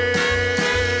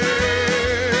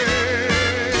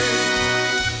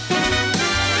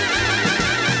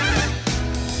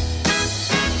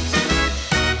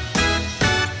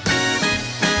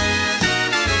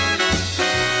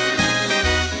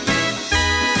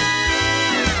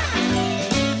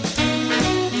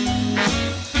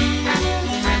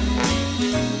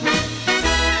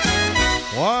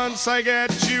 Once I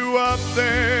get you up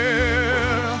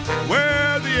there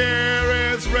where the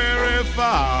air is rarefied,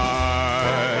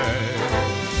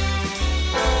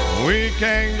 we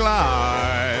can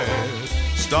glide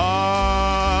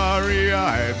starry-eyed.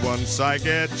 Once I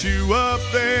get you up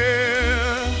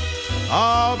there,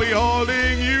 I'll be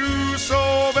holding you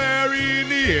so very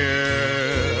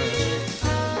near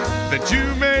that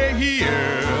you may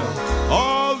hear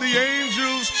all the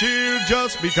angels cheer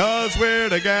just because we're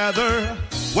together.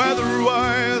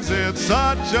 Weather-wise, it's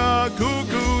such a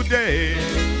cuckoo day.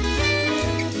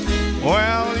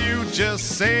 Well, you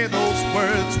just say those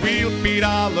words, we'll beat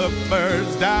all the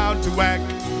birds down to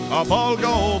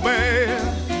Acapulco Bay.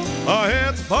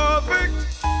 It's perfect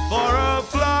for a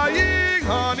flying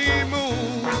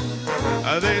honeymoon.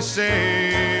 They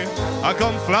say,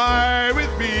 come fly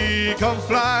with me, come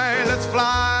fly, let's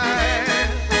fly.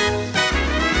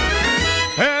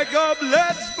 Hey, come,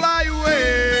 let's fly away.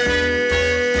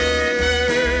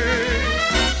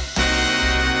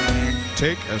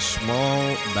 Take a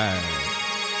small bag.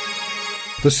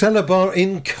 The Cellar Bar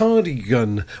in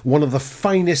Cardigan, one of the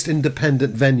finest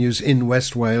independent venues in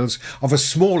West Wales of a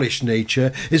smallish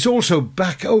nature, is also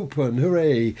back open.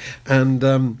 Hooray! And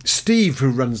Steve, who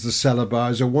runs the Cellar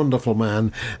Bar, is a wonderful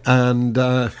man, and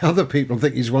other people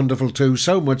think he's wonderful too,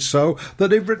 so much so that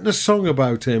they've written a song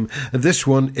about him. This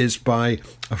one is by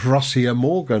Rossier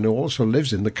Morgan, who also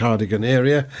lives in the Cardigan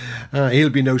area.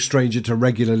 He'll be no stranger to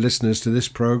regular listeners to this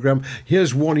programme.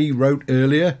 Here's one he wrote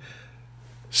earlier,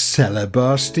 Cellar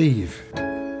Bar Steve.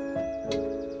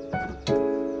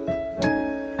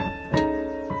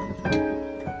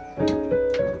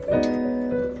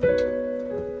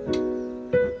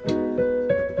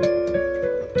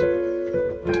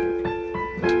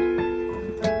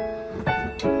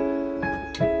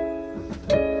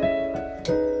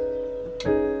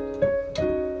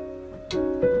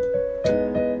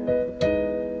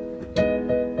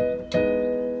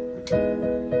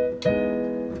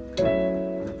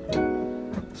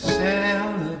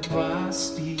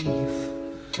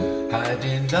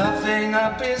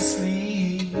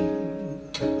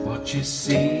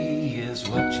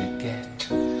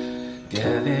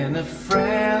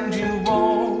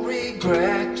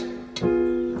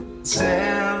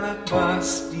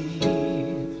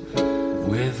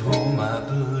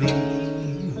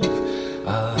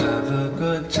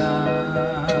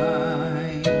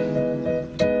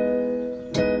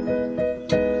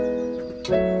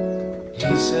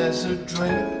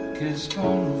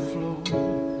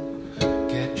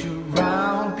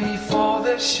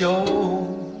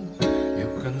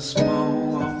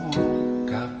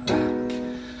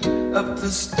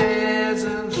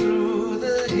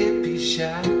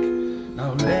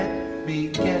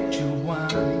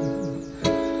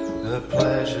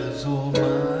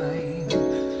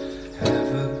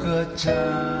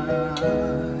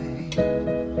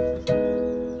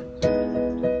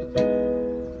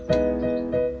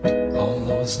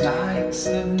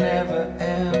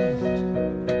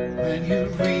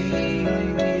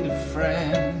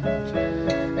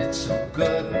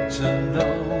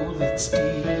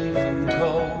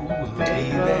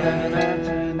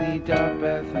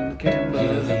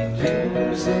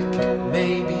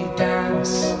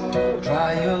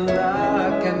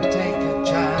 luck and take a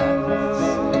chance.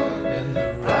 In the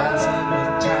rising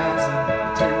with jazz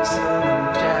and tinsel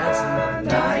and jazz and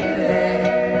the night air.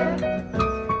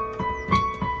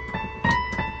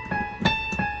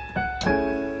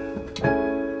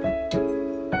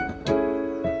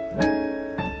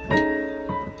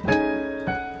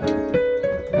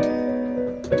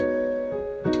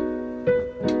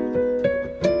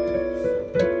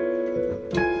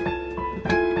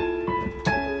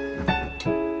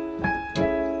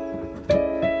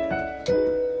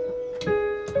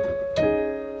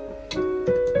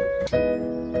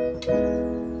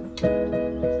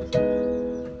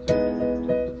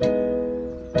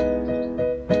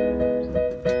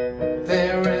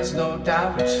 There is no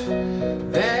doubt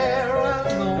there are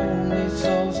lonely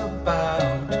souls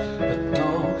about, but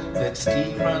know that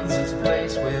Steve runs his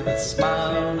place with a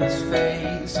smile on his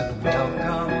face and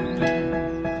welcome.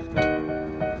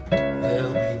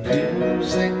 There'll be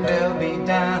music, there'll be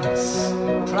dance.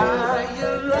 Try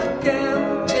your luck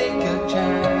and take a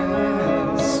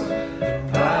chance. The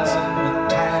rising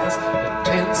with Taz, the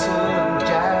tinsel and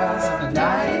jazz and the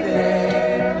night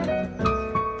air.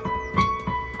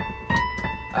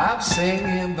 I'm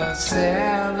singing by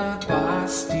salad by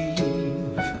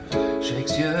Steve.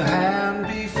 Shakes your hand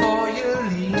before you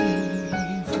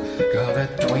leave. Got a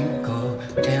twinkle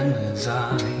in his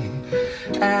eye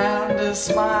and a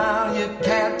smile you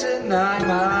can't deny.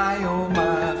 My oh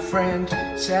my friend,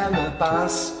 salad by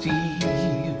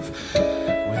Steve,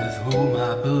 with whom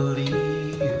I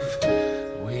believe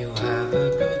we'll have a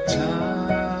good time.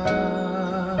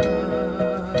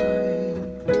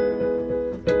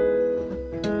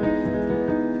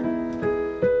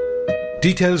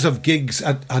 Details of gigs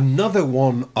at another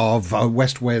one of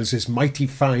West Wales's mighty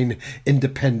fine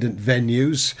independent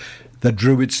venues, the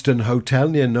Druidston Hotel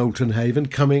near Knowlton Haven,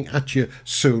 coming at you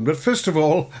soon. But first of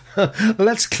all,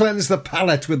 let's cleanse the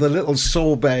palate with a little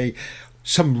sorbet,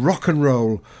 some rock and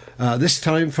roll, this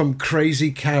time from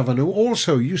Crazy Cavan, who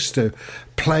also used to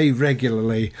play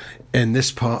regularly in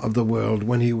this part of the world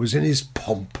when he was in his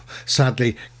pomp.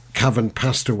 Sadly, Cavan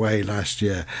passed away last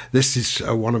year. This is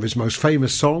one of his most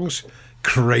famous songs,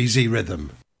 Crazy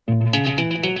Rhythm. Hey,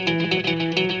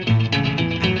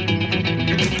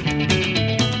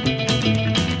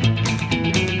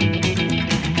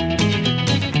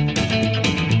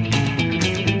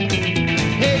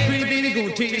 pretty baby,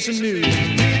 gonna tell you some news.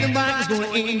 Rhythm rock is gonna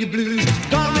end your blues.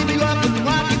 Gonna rip you up and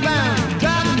rock you round.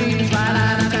 Driving me right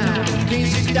out of town. Can't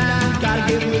sit down, gotta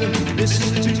get with 'em.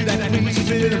 Listen to that crazy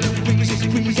rhythm. Crazy, crazy,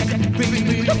 crazy, crazy,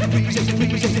 crazy, crazy,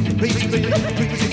 crazy, crazy, crazy.